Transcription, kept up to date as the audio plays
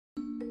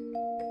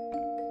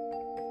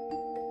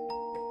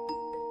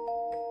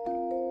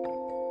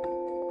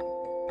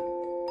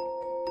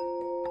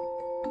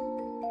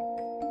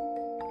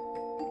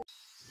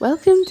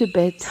Welcome to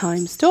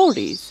Bedtime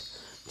Stories.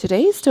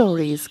 Today's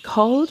story is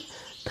called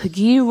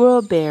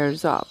Bhageera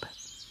Bears Up.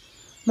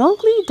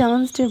 Mowgli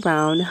danced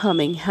around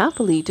humming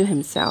happily to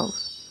himself.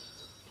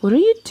 "What are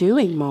you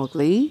doing,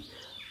 Mowgli?"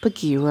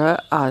 Bhageera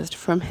asked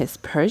from his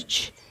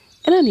perch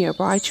in a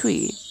nearby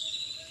tree.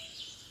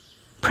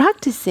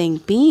 "Practicing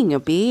being a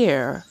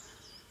bear,"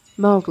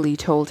 Mowgli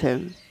told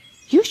him.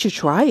 "You should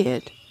try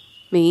it."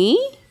 "Me?"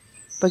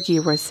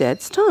 Bhageera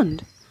said,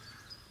 stunned.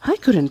 "I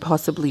couldn't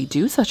possibly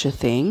do such a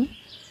thing."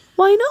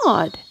 "Why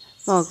not?"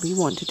 Mowgli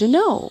wanted to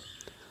know.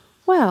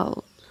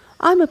 "Well,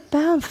 I'm a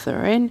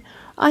panther, and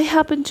I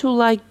happen to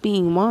like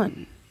being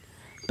one,"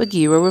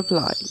 Bhageera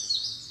replied.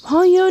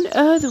 "Why on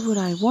earth would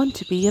I want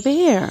to be a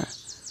bear?"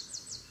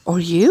 "Are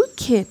you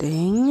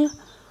kidding?"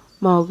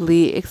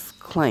 Mowgli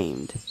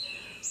exclaimed.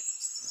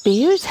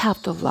 "Bears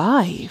have the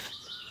life.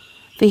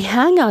 They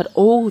hang out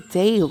all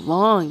day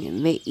long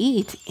and they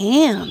eat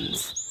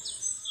ants."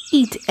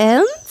 "Eat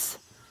ants?"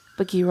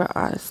 Bhageera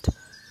asked.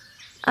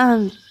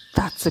 "And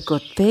that's a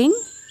good thing?"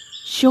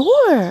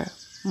 "Sure,"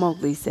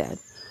 Mowgli said.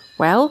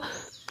 "Well,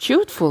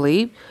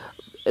 truthfully,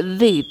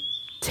 they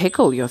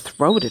tickle your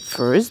throat at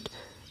first,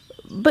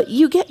 but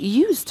you get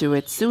used to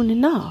it soon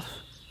enough."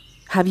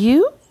 "Have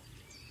you?"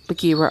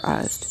 Bhageera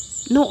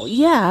asked. "Not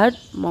yet,"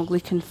 Mowgli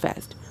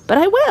confessed, "but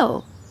I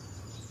will."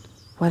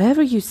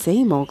 "Whatever you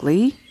say,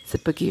 Mowgli,"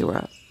 said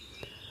Bhageera.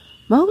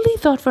 Mowgli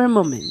thought for a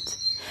moment.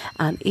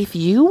 "And if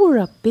you were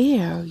a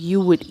bear, you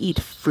would eat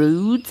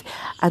fruits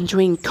and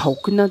drink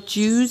coconut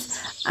juice,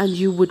 and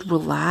you would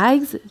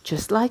relax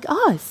just like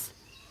us."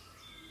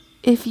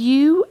 "If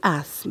you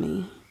ask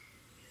me,"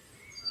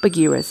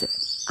 Bhageera said,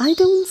 "I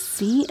don't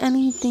see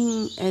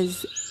anything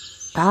as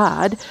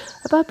bad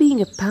about being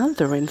a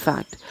panther. In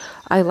fact,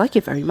 I like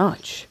it very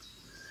much."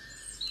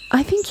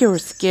 "I think you're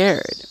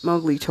scared,"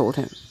 Mowgli told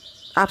him.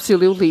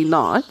 "Absolutely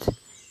not,"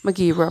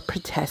 Bhageera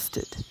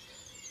protested.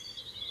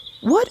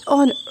 "What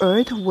on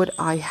earth would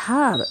I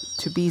have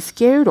to be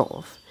scared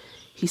of?"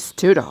 He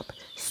stood up,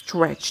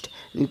 stretched,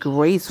 and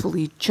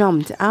gracefully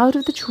jumped out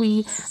of the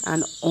tree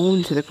and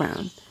onto the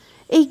ground.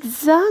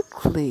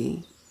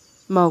 "Exactly,"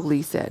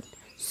 Mowgli said.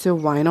 "So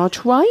why not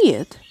try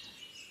it?"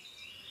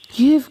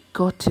 "You've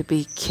got to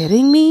be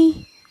kidding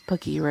me,"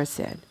 Bhageera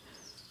said.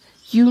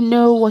 "You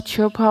know what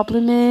your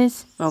problem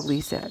is?"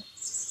 Mowgli said.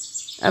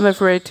 "I'm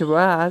afraid to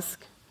ask,"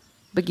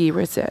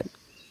 Bhageera said.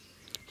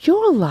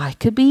 "You're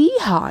like a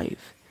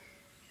beehive,"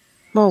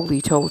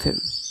 Mowgli told him.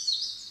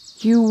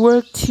 "You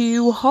work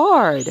too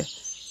hard."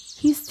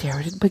 He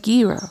stared at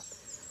Bhageera.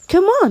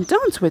 "Come on,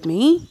 dance with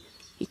me,"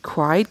 he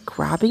cried,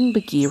 grabbing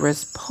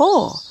Bhageera's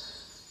paw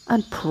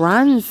and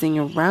prancing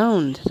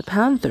around the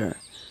panther.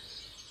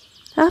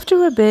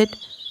 After a bit,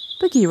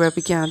 Bhageera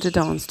began to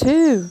dance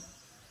too,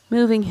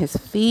 moving his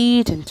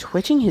feet and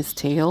twitching his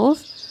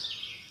tails.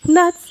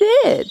 "That's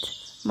it,"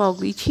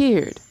 Mowgli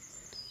cheered.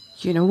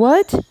 "You know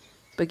what?"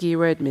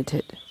 Bhageera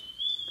admitted.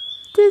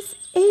 "This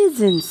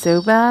isn't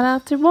so bad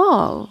after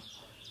all."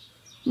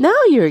 "Now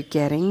you're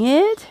getting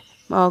it,"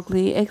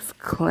 Mowgli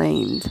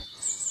exclaimed.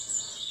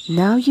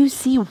 "Now you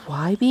see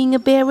why being a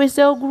bear is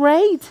so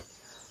great."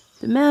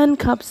 The man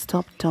cub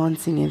stopped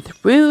dancing and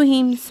threw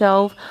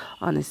himself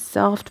on a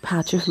soft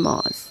patch of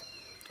moss.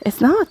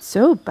 "It's not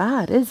so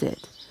bad, is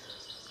it?"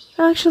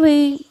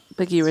 "Actually,"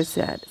 Bhageera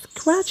said,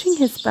 scratching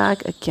his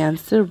back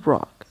against a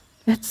rock,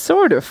 "it's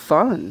sort of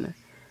fun."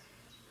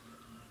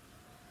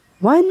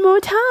 "One more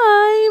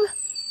time!"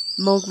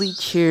 Mowgli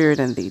cheered,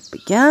 and they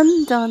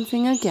began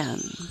dancing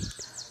again.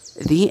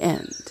 The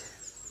end.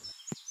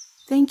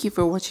 Thank you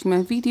for watching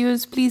my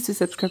videos. Please do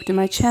subscribe to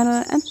my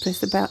channel and press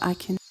the bell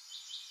icon.